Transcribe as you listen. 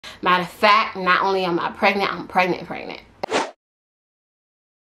Matter of fact, not only am I pregnant, I'm pregnant.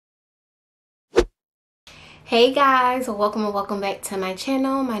 Hey guys, welcome back to my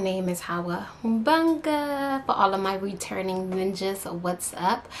channel. My name is Hawa Bunga. For all of my returning ninjas, what's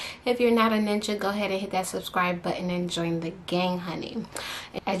up? If you're not a ninja, go ahead and hit that subscribe button and join the gang, honey.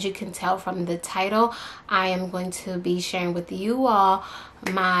 As you can tell from the title, I am going to be sharing with you all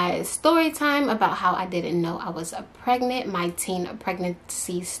my story time about how I didn't know I was pregnant, my teen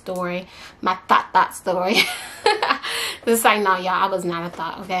pregnancy story, my thought story. Just like, no, y'all, I was not a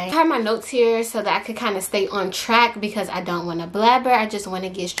thought, okay? I have my notes here so that I could kind of stay on track because I don't want to blabber. I just want to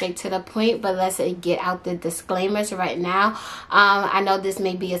get straight to the point, but let's get out the disclaimers right now. I know this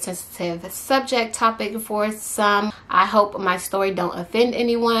may be a sensitive subject topic for some. I hope my story don't offend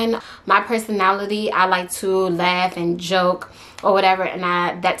anyone. My personality, I like to laugh and joke or whatever,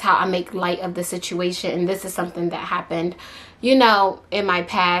 and that's how I make light of the situation. And this is something that happened, you know, in my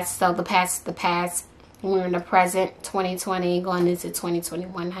past. So the past. We're in the present, 2020, going into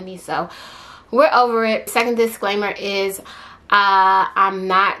 2021, honey. So we're over it. Second disclaimer is I'm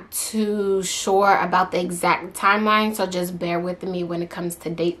not too sure about the exact timeline, so just bear with me when it comes to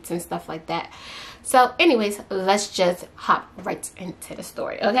dates and stuff like that. So anyways, let's just hop right into the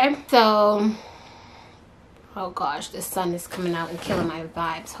story, okay? So, oh gosh, the sun is coming out and killing my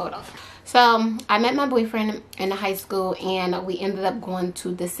vibes. Hold on. So I met my boyfriend in high school, and we ended up going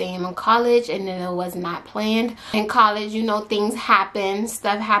to the same college, and then it was not planned. In college, you know, things happen,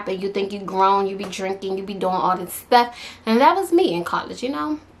 stuff happen. You think you're grown, you be drinking, you be doing all this stuff, and that was me in college, you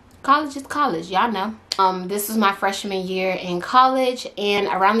know. College is college, y'all know. This was my freshman year in college, and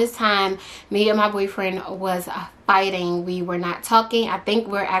around this time, me and my boyfriend was fighting. We were not talking. I think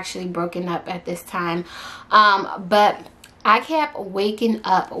we're actually broken up at this time, but I kept waking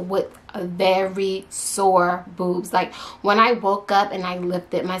up with very sore boobs. Like when I woke up and I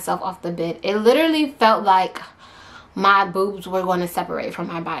lifted myself off the bed, it literally felt like my boobs were going to separate from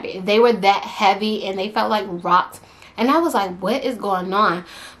my body. They were that heavy and they felt like rocks. And I was like, what is going on?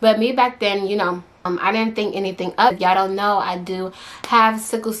 But me back then, you know, I didn't think anything of it. Y'all don't know, I do have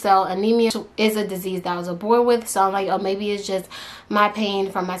sickle cell anemia, which is a disease that I was born with. So I'm like, oh, maybe it's just my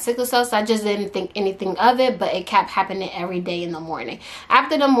pain from my sickle cell. So I just didn't think anything of it, but it kept happening every day in the morning.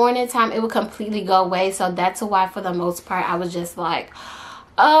 After the morning time, it would completely go away. So that's why for the most part, I was just like,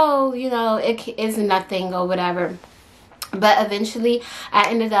 oh, you know, it is nothing or whatever. But eventually I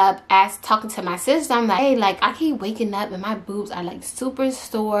ended up talking to my sister. I'm like, hey, like I keep waking up and my boobs are like super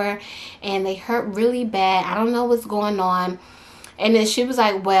sore and they hurt really bad. I don't know what's going on. And then she was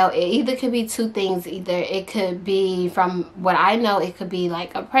like, well, it either could be two things. Either it could be, from what I know, it could be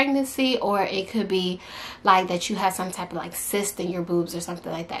like a pregnancy, or it could be like that you have some type of like cyst in your boobs or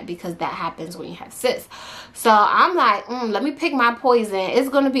something like that, because that happens when you have cysts. So I'm like, let me pick my poison. It's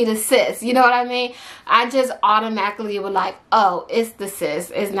going to be the cyst. You know what I mean? I just automatically would like, oh, it's the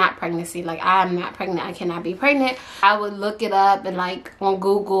cyst. It's not pregnancy. Like, I'm not pregnant. I cannot be pregnant. I would look it up and like on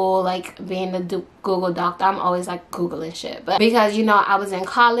Google, like being the Google doctor, I'm always like Googling shit. But because, you know, I was in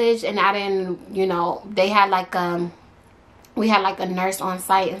college and I didn't, you know, they had like we had like a nurse on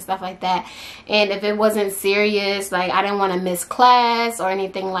site and stuff like that, and if it wasn't serious, like I didn't want to miss class or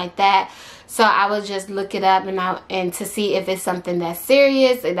anything like that. So I would just look it up and to see if it's something that's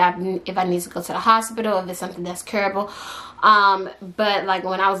serious, if I need to go to the hospital, if it's something that's curable. But like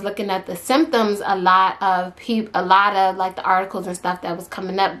when I was looking at the symptoms, a lot of like the articles and stuff that was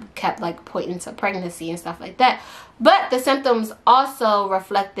coming up kept like pointing to pregnancy and stuff like that. But the symptoms also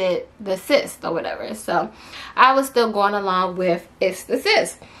reflected the cyst or whatever. So I was still going along with it's the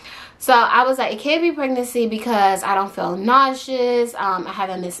cyst. So I was like, it can't be pregnancy because I don't feel nauseous. I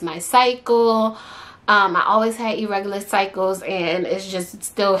haven't missed my cycle. I always had irregular cycles, and it's just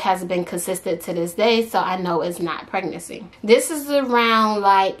still has been consistent to this day. So I know it's not pregnancy. This is around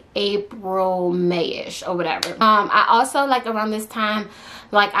like April, May-ish or whatever. I also, like around this time,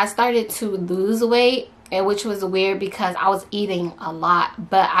 like I started to lose weight, and which was weird because I was eating a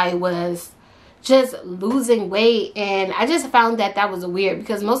lot, but I was just losing weight. And I just found that was weird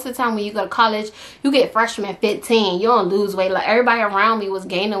because most of the time when you go to college, you get freshman 15, you don't lose weight. Like everybody around me was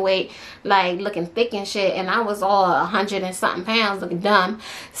gaining weight, like looking thick and shit, and I was all 100 and something pounds looking dumb.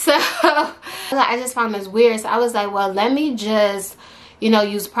 So I just found this weird. So I was like, well, let me just, you know,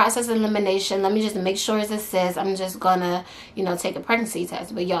 use process elimination. Let me just make sure it's a cyst. I'm just gonna, you know, take a pregnancy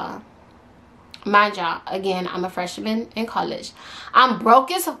test. But y'all, mind y'all, again, I'm a freshman in college. I'm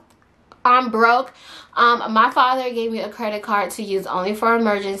broke as I'm broke. My father gave me a credit card to use only for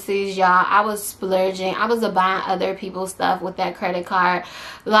emergencies, y'all. I was splurging. I was buying other people's stuff with that credit card.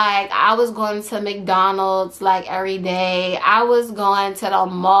 Like, I was going to McDonald's like every day. I was going to the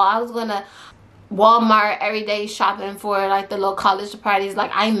mall. I was going to Walmart every day shopping for like the little college parties.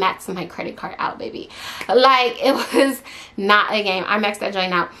 Like, I maxed my credit card out, baby. Like, it was not a game. I maxed that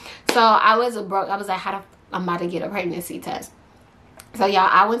joint out. So I was broke. I was like, I'm about to get a pregnancy test. So y'all,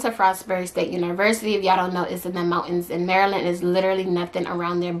 I went to Frostburg State University. If y'all don't know, it's in the mountains in Maryland. It's literally nothing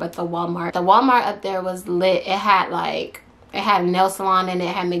around there but the Walmart. The Walmart up there was lit. It had a nail salon in it.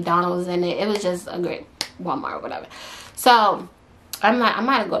 It had McDonald's in it. It was just a great Walmart or whatever. So I'm like, I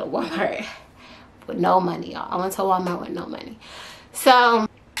might go to Walmart with no money, y'all. I went to Walmart with no money. So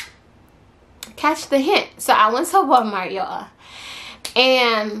catch the hint. So I went to Walmart, y'all,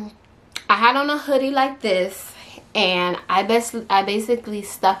 and I had on a hoodie like this. And I basically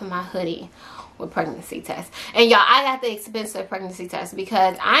stuffed my hoodie with pregnancy tests. And y'all, I got the expensive pregnancy test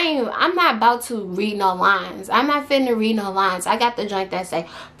because I'm not about to read no lines. I'm not finna read no lines. I got the joint that say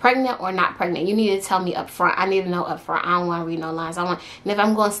pregnant or not pregnant. You need to tell me up front. I need to know up front. I don't want to read no lines. And if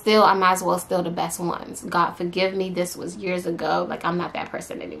I'm going to steal, I might as well steal the best ones. God forgive me. This was years ago. Like, I'm not that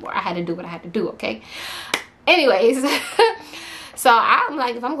person anymore. I had to do what I had to do, okay? Anyways. So I'm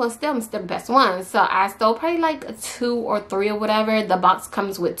like, if I'm going to steal, I'm going to steal the best ones. So I stole probably like 2 or 3 or whatever. The box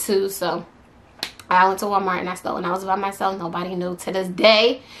comes with 2. So I went to Walmart and I stole. And I was by myself. Nobody knew to this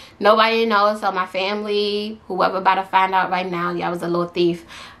day. Nobody knows. So my family, whoever about to find out right now, yeah, I was a little thief.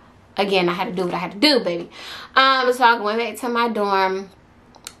 Again, I had to do what I had to do, baby. So I went back to my dorm.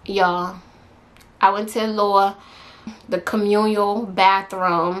 Y'all, I went to the communal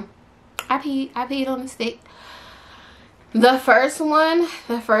bathroom. I peed on the stick. The first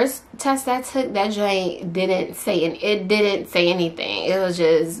test I took, that joint didn't say anything. It was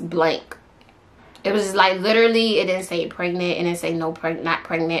just blank. It was just like, literally, it didn't say pregnant. It didn't say not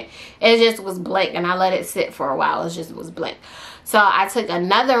pregnant. It just was blank, and I let it sit for a while. It was blank. So I took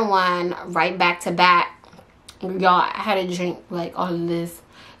another one right back to back. Y'all, I had to drink like all of this.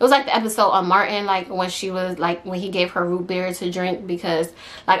 It was like the episode on Martin, like when he gave her root beer to drink, because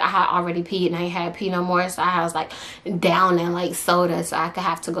like I had already peed and I ain't had pee no more. So I was like downing like soda, so I could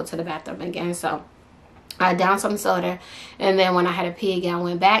have to go to the bathroom again. So I downed some soda, and then when I had to pee again, I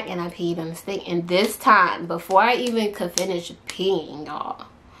went back and I peed on the stick. And this time, before I even could finish peeing, y'all,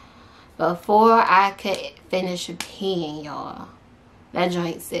 that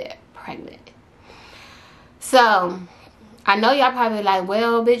joint said pregnant. So I know y'all probably like,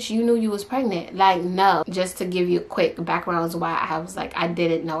 well, bitch, you knew you was pregnant. Like, no. Just to give you a quick background as why I was like, I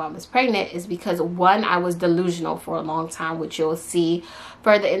didn't know I was pregnant, is because 1, I was delusional for a long time, which you'll see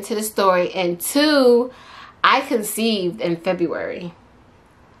further into the story. And 2, I conceived in February.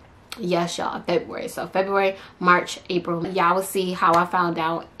 Yes, y'all, February. So February, March, April. Y'all will see how I found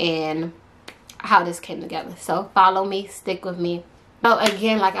out and how this came together. So follow me, stick with me. So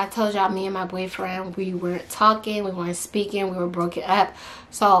again, like I told y'all, me and my boyfriend, we weren't talking, we weren't speaking, we were broken up.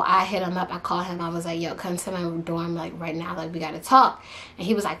 So I hit him up, I called him, I was like, yo, come to my dorm like right now, like we gotta talk. And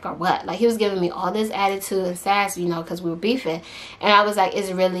he was like, for what? Like, he was giving me all this attitude and sass, you know, because we were beefing. And I was like,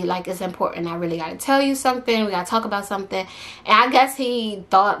 it's really like, it's important, I really gotta tell you something, we gotta talk about something. And I guess he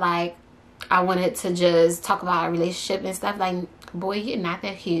thought like I wanted to just talk about our relationship and stuff. Like, boy, you're not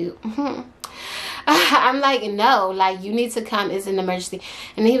that cute. I'm like, no, like, you need to come, it's an emergency.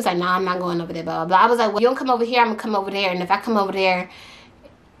 And then he was like, nah, I'm not going over there, blah, blah, blah. I was like, well, you don't come over here, I'm gonna come over there. And if I come over there,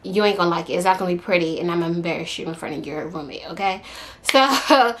 you ain't gonna like it. It's not gonna be pretty, and I'm gonna embarrass you in front of your roommate, okay?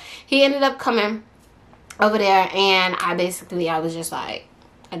 So he ended up coming over there, and I was just like,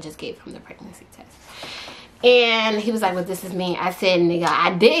 I just gave him the pregnancy test. And he was like, well, this is me. I said, nigga,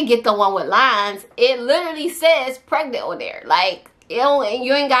 I did get the one with lines. It literally says pregnant on there. Like,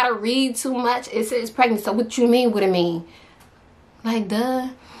 you ain't gotta read too much. It says pregnant. So what you mean? What it mean? Like, duh.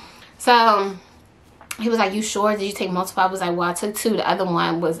 So he was like, you sure? Did you take multiple? I was like, well, I took 2. The other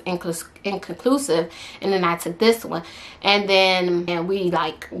one was inconclusive, and then I took this one. And then we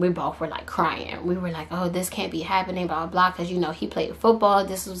both were like crying. We were like, oh, this can't be happening, blah, blah, blah, because, you know, he played football.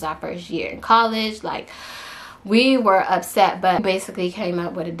 This was our first year in college. Like, we were upset, but basically came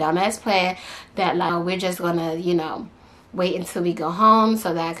up with a dumbass plan that like, we're just gonna, you know, wait until we go home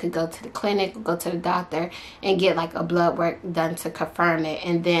so that I could go to the clinic, go to the doctor, and get like a blood work done to confirm it,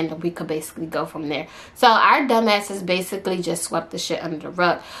 and then we could basically go from there. So our dumbasses basically just swept the shit under the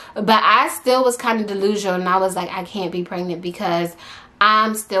rug. But I still was kind of delusional, and I was like, I can't be pregnant because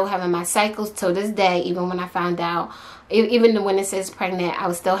I'm still having my cycles till this day, even when I found out even when it says pregnant, I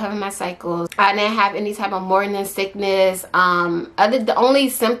was still having my cycles. I didn't have any type of morning sickness. The only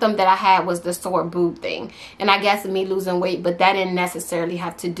symptom that I had was the sore boob thing, and I guess me losing weight, but that didn't necessarily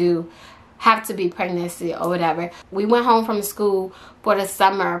have to be pregnancy or whatever. We went home from school for the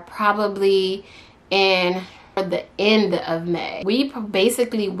summer, probably in the end of May. We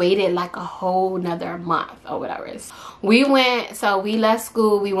basically waited like a whole nother month or whatever. We left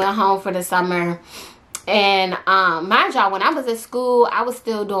school, we went home for the summer, and mind y'all, when I was at school, I was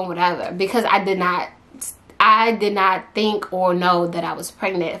still doing whatever, because I did not think or know that I was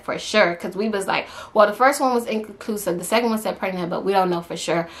pregnant for sure, because we was like, well, the first one was inconclusive, the second one said pregnant, but we don't know for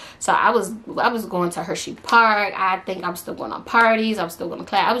sure. So I was going to Hershey Park. I think I was still going on parties, I was still going to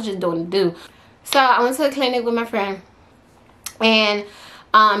class, I was just doing the do. So I went to the clinic with my friend, and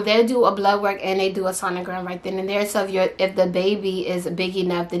they'll do a blood work and they do a sonogram right then and there. So if the baby is big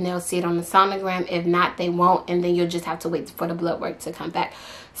enough, then they'll see it on the sonogram. If not, they won't, and then you'll just have to wait for the blood work to come back.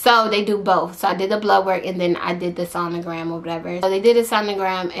 So they do both. So I did the blood work and then I did the sonogram or whatever. So they did the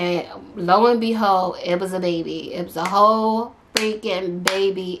sonogram, and lo and behold, it was a baby. It was a whole freaking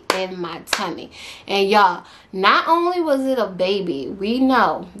baby in my tummy. And y'all, not only was it a baby, we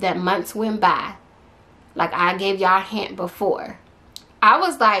know that months went by. Like I gave y'all a hint before. I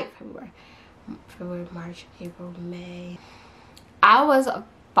was like February, March, April, May. I was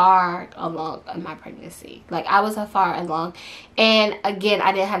far along in my pregnancy. Like I was far along, and again,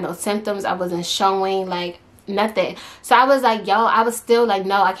 I didn't have no symptoms. I wasn't showing like nothing. So I was like, yo, I was still like,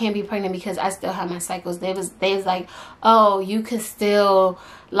 no, I can't be pregnant because I still have my cycles. They was like, oh, you could still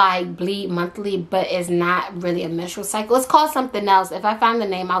like bleed monthly, but it's not really a menstrual cycle. It's called something else. If I find the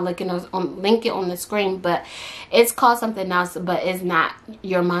name, I'll link it on the screen, but it's called something else, but it's not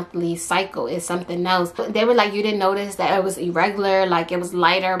your monthly cycle. It's something else. They were like, you didn't notice that it was irregular, like it was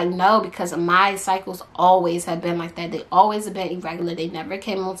lighter? Like, no, because my cycles always have been like that. They always have been irregular. They never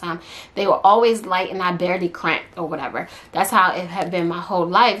came on time. They were always light, and I barely cramped or whatever. That's how it had been my whole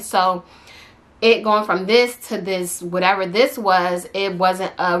life. So it going from this to this, whatever this was, it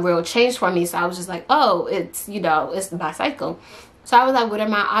wasn't a real change for me. So I was just like, oh, it's, you know, it's my cycle. So I was like, what are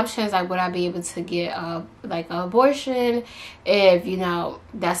my options? Like, would I be able to get like an abortion if, you know,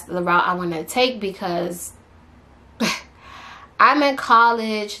 that's the route I want to take? Because I'm in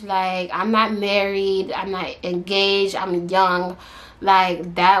college, like I'm not married, I'm not engaged, I'm young.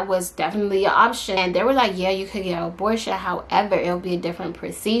 Like that was definitely an option. And they were like, yeah, you could get an abortion, however it'll be a different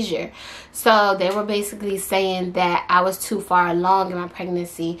procedure. So they were basically saying that I was too far along in my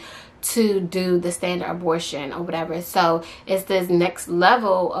pregnancy to do the standard abortion or whatever. So it's this next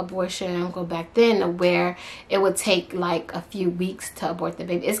level abortion, go back then, where it would take like a few weeks to abort the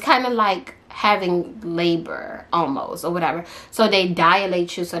baby. It's kind of like having labor almost or whatever. So they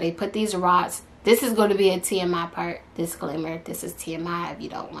dilate you, so they put these rods. This is going to be a TMI part. Disclaimer, this is TMI. If you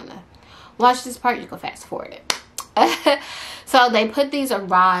don't want to watch this part, you can fast forward it. So they put these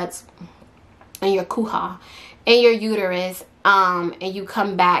rods in your kuha, in your uterus, and you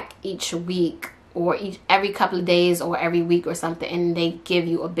come back each week or every couple of days or every week or something, and they give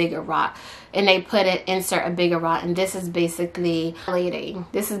you a bigger rod, and they insert a bigger rod, and this is basically dilating.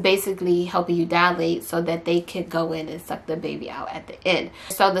 This is basically helping you dilate so that they could go in and suck the baby out at the end.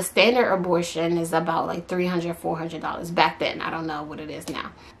 So the standard abortion is about like $300, $400 back then. I don't know what it is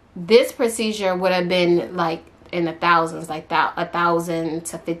now. This procedure would have been like in the thousands, like $1,000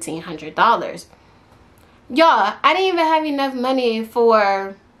 to $1,500. Y'all, I didn't even have enough money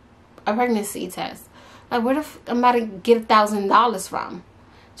for a pregnancy test. Like, where the am about to get $1,000 from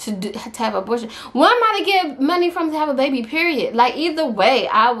to have abortion? Where am I to get money from to have a baby, period? Like, either way,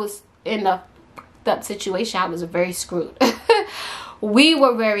 I was in a fucked up situation. I was very screwed. We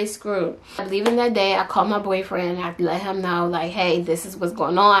were very screwed. Leaving that day, I called my boyfriend and I let him know, like, hey, this is what's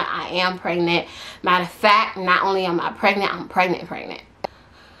going on. I am pregnant. Matter of fact, not only am I pregnant, I'm pregnant.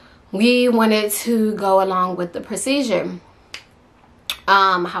 We wanted to go along with the procedure.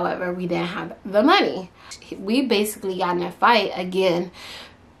 However, we didn't have the money. We basically got in a fight again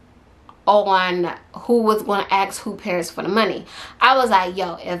on who was going to ask who parents for the money. I was like,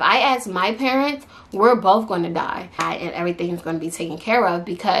 yo, if I ask my parents, we're both going to die and everything's going to be taken care of.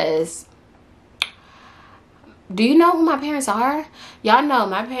 Because do you know who my parents are? Y'all know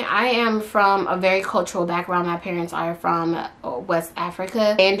my parents. I am from a very cultural background. My parents are from West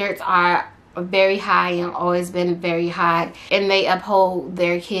Africa. Standards are very high and always been very high, and they uphold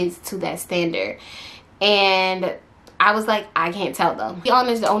their kids to that standard. And I was like, I can't tell them. To be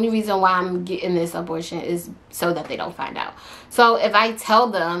honest, the only reason why I'm getting this abortion is so that they don't find out. So if I tell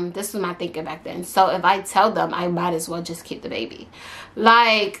them, this was my thinking back then, so if I tell them, I might as well just keep the baby,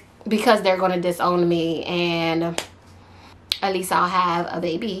 like, because they're going to disown me. And at least I'll have a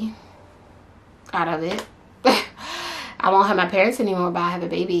baby out of it. I won't have my parents anymore, but I have a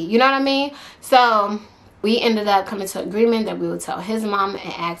baby. You know what I mean? So we ended up coming to agreement that we would tell his mom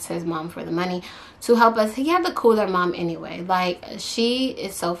and ask his mom for the money to help us. He had the cooler mom anyway. Like, she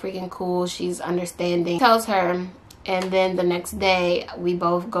is so freaking cool. She's understanding. Tells her, and then the next day we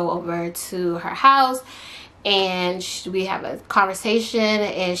both go over to her house and we have a conversation,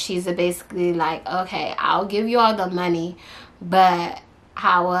 and she's basically like, okay, I'll give you all the money, but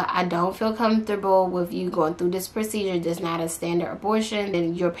Howard, I don't feel comfortable with you going through this procedure. This is not a standard abortion,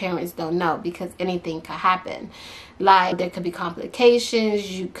 and your parents don't know, because anything could happen. Like, there could be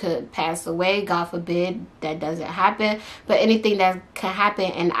complications, you could pass away, God forbid that doesn't happen, but anything that can happen,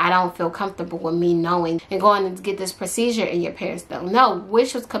 and I don't feel comfortable with me knowing and going to get this procedure and your parents don't know,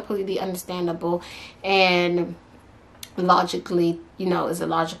 which was completely understandable and logically, you know, is a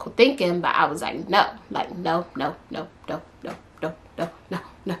logical thinking. But I was like, no, like, no,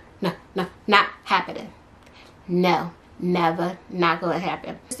 not happening. No, never, not gonna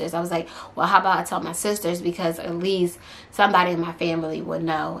happen. I was like, well, how about I tell my sisters, because at least somebody in my family would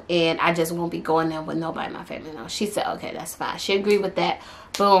know, and I just won't be going there with nobody in my family knows. She said, okay, that's fine. She agreed with that.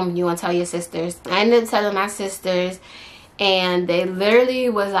 Boom, you want to tell your sisters? I ended up telling my sisters, and they literally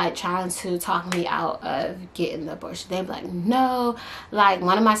was like trying to talk me out of getting the abortion. They were like, no. Like,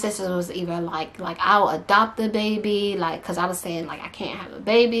 one of my sisters was even like I'll adopt the baby. Like, because I was saying, like, I can't have a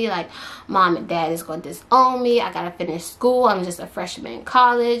baby. Like, mom and dad is going to disown me. I got to finish school. I'm just a freshman in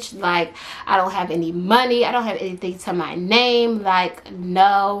college. Like, I don't have any money. I don't have anything to my name. Like,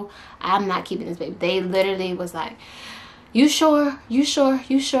 no, I'm not keeping this baby. They literally was like, you sure? You sure?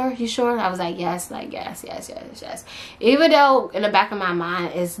 You sure? You sure? I was like, yes, like, yes. Even though in the back of my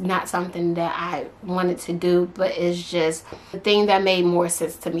mind, it's not something that I wanted to do, but it's just the thing that made more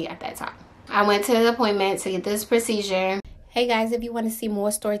sense to me at that time. I went to the appointment to get this procedure. Hey guys, if you want to see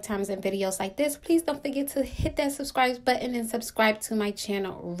more story times and videos like this, please don't forget to hit that subscribe button and subscribe to my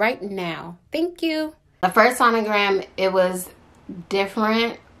channel right now. Thank you. The first sonogram, it was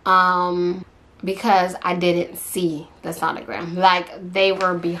different. Because I didn't see the sonogram. Like, they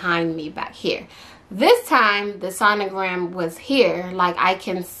were behind me back here. This time, the sonogram was here. Like, I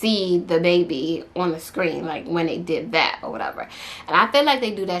can see the baby on the screen, like, when they did that or whatever. And I feel like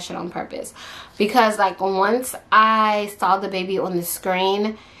they do that shit on purpose. Because, like, once I saw the baby on the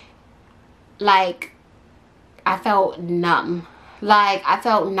screen, like, I felt numb. Like, I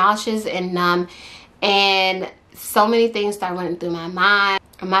felt nauseous and numb. And so many things started running through my mind.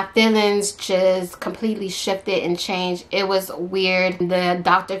 My feelings just completely shifted and changed. It was weird. The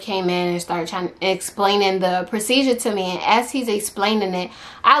doctor came in and started explaining the procedure to me, and as he's explaining it,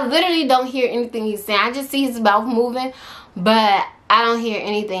 I literally don't hear anything he's saying. I just see his mouth moving, but I don't hear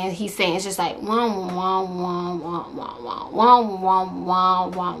anything he's saying. It's just like wah wah wah wah wah wah wah wah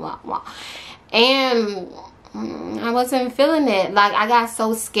wah wah wah, and I wasn't feeling it. Like, I got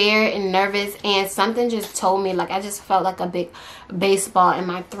so scared and nervous, and something just told me, like, I just felt like a big baseball in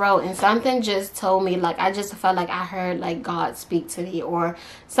my throat, and something just told me, like, I just felt like I heard, like, God speak to me, or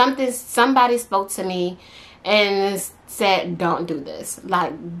somebody spoke to me and said, don't do this.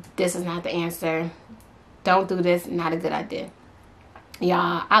 Like, this is not the answer. Don't do this. Not a good idea.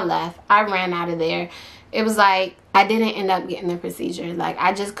 Y'all, I left. I ran out of there. It was like, I didn't end up getting the procedure. Like,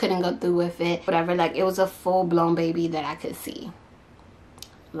 I just couldn't go through with it. Whatever. Like, it was a full-blown baby that I could see.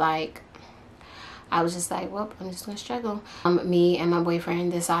 Like, I was just like, well, I'm just gonna struggle. Me and my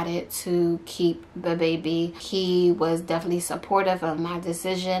boyfriend decided to keep the baby. He was definitely supportive of my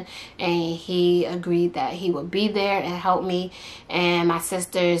decision, and he agreed that he would be there and help me. And my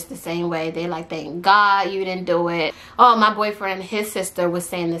sisters the same way. They like, thank God you didn't do it. Oh, my boyfriend, his sister was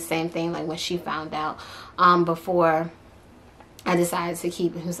saying the same thing, like, when she found out before I decided to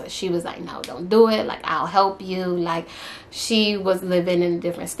keep it. She was like, no, don't do it. Like, I'll help you. Like, she was living in a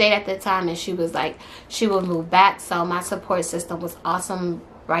different state at the time, and she was like, she would move back. So my support system was awesome,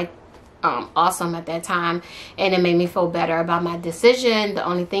 right? Awesome at that time, and it made me feel better about my decision. The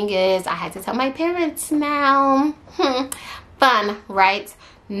only thing is, I had to tell my parents now. Fun, right?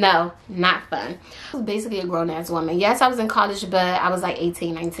 No, not fun. I was basically a grown-ass woman. Yes, I was in college, but I was like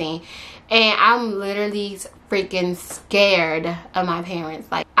 18, 19. And I'm literally freaking scared of my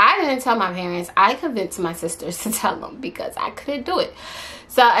parents. Like, I didn't tell my parents. I convinced my sisters to tell them because I couldn't do it.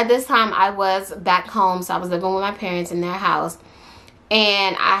 So at this time, I was back home. So I was living with my parents in their house.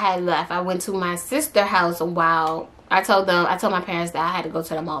 And I had left. I went to my sister's house while I told my parents that I had to go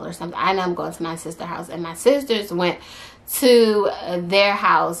to the mall or something. I know I'm going to my sister's house. And my sisters went to their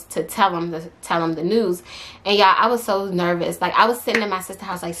house to tell them the news. And y'all, I was so nervous. Like, I was sitting in my sister's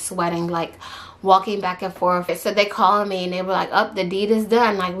house, like, sweating, like, walking back and forth. So they called me and they were like, oh, the deed is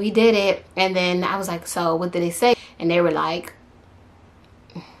done, like we did it. And then I was like, so what did they say? And they were like,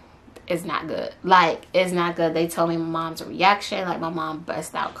 it's not good. Like, it's not good. They told me my mom's reaction, like my mom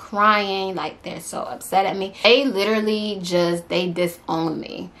burst out crying, like they're so upset at me. They literally just, they disowned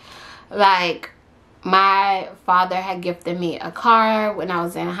me. Like, my father had gifted me a car when I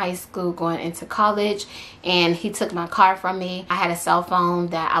was in high school going into college, and he took my car from me. I had a cell phone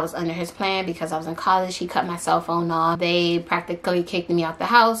that I was under his plan because I was in college. He cut my cell phone off. They practically kicked me out the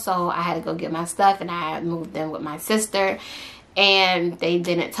house, so I had to go get my stuff, and I moved in with my sister. And they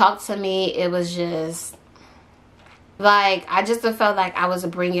didn't talk to me. It was just like, I just felt like I was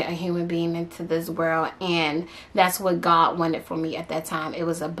bringing a human being into this world, and that's what God wanted for me at that time. It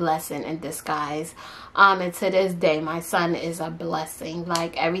was a blessing in disguise. And to this day, my son is a blessing.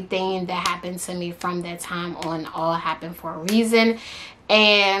 Like, everything that happened to me from that time on all happened for a reason,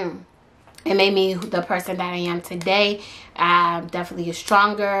 and it made me the person that I am today. I'm definitely a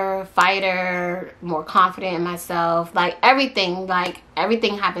stronger fighter, more confident in myself. Like, everything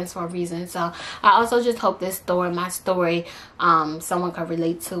happens for a reason. So I also just hope this story, my story, someone could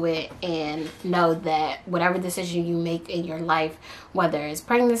relate to it and know that whatever decision you make in your life, whether it's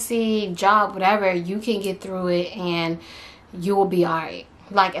pregnancy, job, whatever, you can get through it and you will be all right.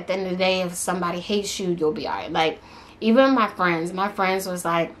 Like, at the end of the day, if somebody hates you, you'll be all right. Like, even my friends was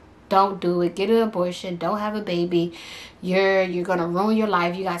like, don't do it, get an abortion, don't have a baby, you're gonna ruin your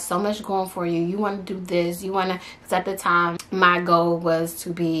life, you got so much going for you, you want to do this, you want to, because at the time my goal was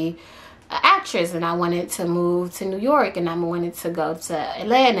to be an actress, and I wanted to move to New York, and I wanted to go to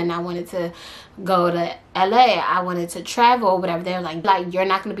Atlanta, and I wanted to go to LA, I wanted to travel, whatever. They're like you're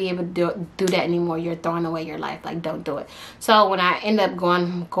not going to be able to do that anymore, you're throwing away your life, like don't do it. So when I end up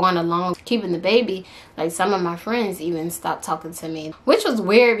going along keeping the baby, like some of my friends even stopped talking to me, which was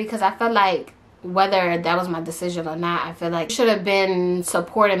weird because I felt like whether that was my decision or not, I feel like should have been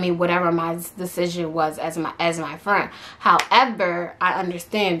supporting me whatever my decision was as my friend. However, I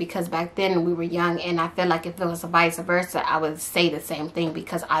understand because back then we were young, and I feel like if it was vice versa, I would say the same thing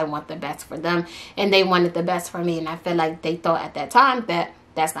because I want the best for them and they wanted the best for me, and I feel like they thought at that time that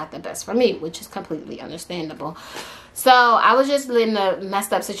that's not the best for me, which is completely understandable. So I was just in a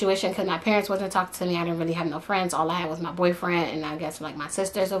messed up situation because my parents wasn't talking to me. I didn't really have no friends. All I had was my boyfriend and I guess like my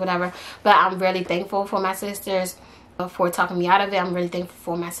sisters or whatever. But I'm really thankful for my sisters for talking me out of it. I'm really thankful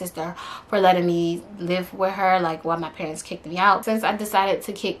for my sister for letting me live with her, like while my parents kicked me out. Since I decided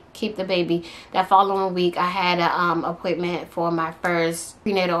to keep the baby, that following week I had an appointment for my first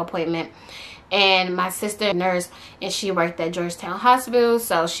prenatal appointment. And my sister nurse, and she worked at Georgetown Hospital,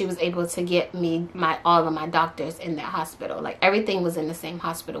 so she was able to get me all of my doctors in that hospital. Like, everything was in the same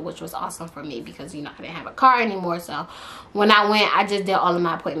hospital, which was awesome for me because, you know, I didn't have a car anymore. So when I went, I just did all of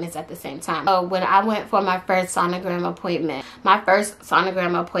my appointments at the same time. So when I went for my first sonogram appointment,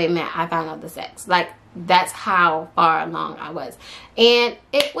 I found out the sex. Like, that's how far along I was, and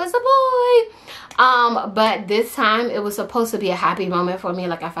it was a boy. But this time it was supposed to be a happy moment for me,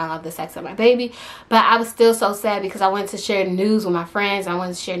 like I found out the sex of my baby, but I was still so sad because I wanted to share the news with my friends, I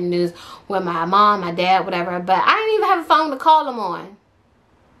wanted to share the news with my mom, my dad, whatever, but I didn't even have a phone to call them on.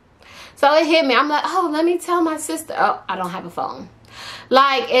 So it hit me. I'm like, oh, let me tell my sister. Oh, I don't have a phone.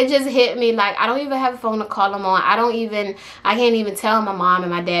 Like, it just hit me, like, I don't even have a phone to call them on. I can't even tell my mom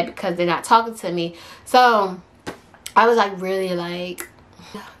and my dad because they're not talking to me. So I was like really like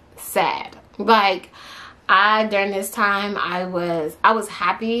sad. Like, during this time I was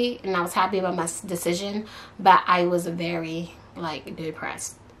happy, and I was happy about my decision, but I was very like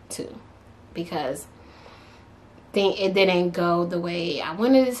depressed too because it didn't go the way I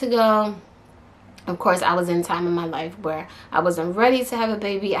wanted it to go. Of course, I was in a time in my life where I wasn't ready to have a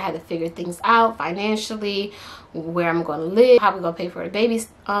baby. I had to figure things out financially, where I'm going to live, how we're going to pay for the baby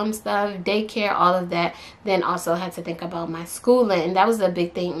stuff, daycare, all of that. Then also had to think about my schooling, and that was a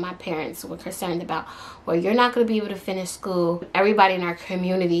big thing my parents were concerned about. Well, you're not going to be able to finish school. Everybody in our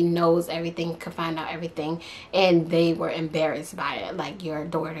community knows everything, can find out everything, and they were embarrassed by it. Like, your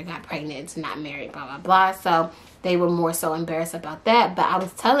daughter got pregnant, it's not married, blah, blah, blah. So they were more so embarrassed about that. But I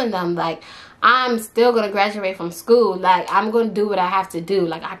was telling them, like, I'm still going to graduate from school. Like, I'm going to do what I have to do.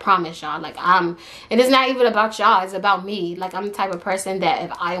 Like, I promise y'all. Like, and it's not even about y'all. It's about me. Like, I'm the type of person that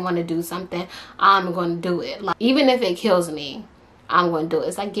if I want to do something, I'm going to do it. Like, even if it kills me, I'm going to do it.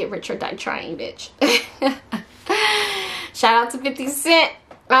 It's like get rich or die trying, bitch. Shout out to 50 Cent.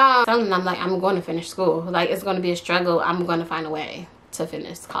 Telling them, I'm like, I'm going to finish school. Like, it's going to be a struggle. I'm going to find a way to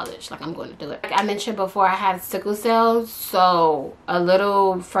finish college. Like, I'm going to do it. Like I mentioned before, I had sickle cell. So a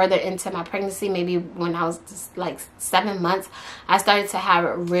little further into my pregnancy, maybe when I was just like 7 months, I started to have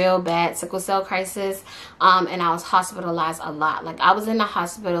a real bad sickle cell crisis. And I was hospitalized a lot. Like, I was in the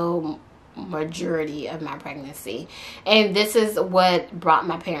hospital majority of my pregnancy, and this is what brought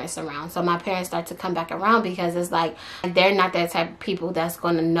my parents around. So my parents start to come back around, because it's like they're not that type of people that's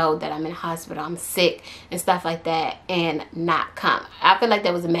going to know that I'm in hospital, I'm sick and stuff like that, and not come. I feel like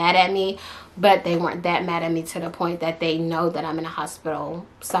they was mad at me, but they weren't that mad at me to the point that they know that I'm in a hospital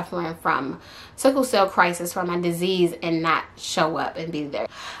suffering from sickle cell crisis, from my disease, and not show up and be there.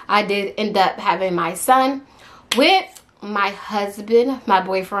 I did end up having my son with my husband. My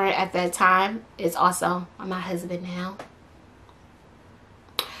boyfriend at that time is also my husband now.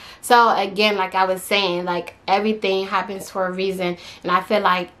 So again, like I was saying, like everything happens for a reason. And I feel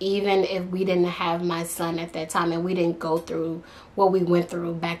like even if we didn't have my son at that time, and we didn't go through what we went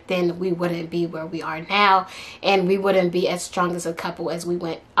through back then, we wouldn't be where we are now, and we wouldn't be as strong as a couple as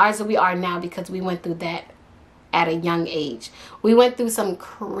we are now, because we went through that at a young age. We went through some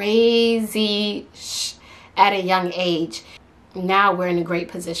crazy at a young age. Now we're in a great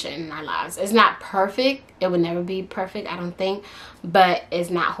position in our lives. It's not perfect. It would never be perfect, I don't think, but it's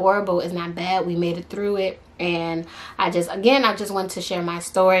not horrible. It's not bad. We made it through it. And I just want to share my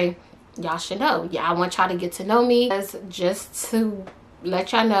story. Y'all should know. Yeah, I want y'all to get to know me. Just to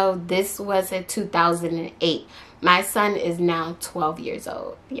let y'all know, this was in 2008. My son is now 12 years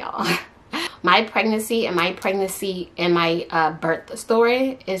old, y'all. My pregnancy and my birth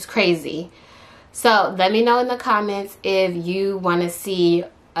story is crazy. So let me know in the comments if you want to see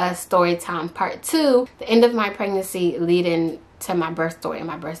a story time part 2, the end of my pregnancy leading to my birth story.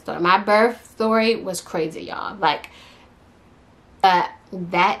 My birth story was crazy, y'all. Like,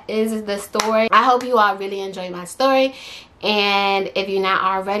 that is the story. I hope you all really enjoyed my story. And if you're not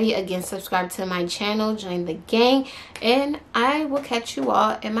already, again, subscribe to my channel, join the gang, and I will catch you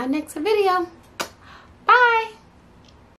all in my next video. Bye.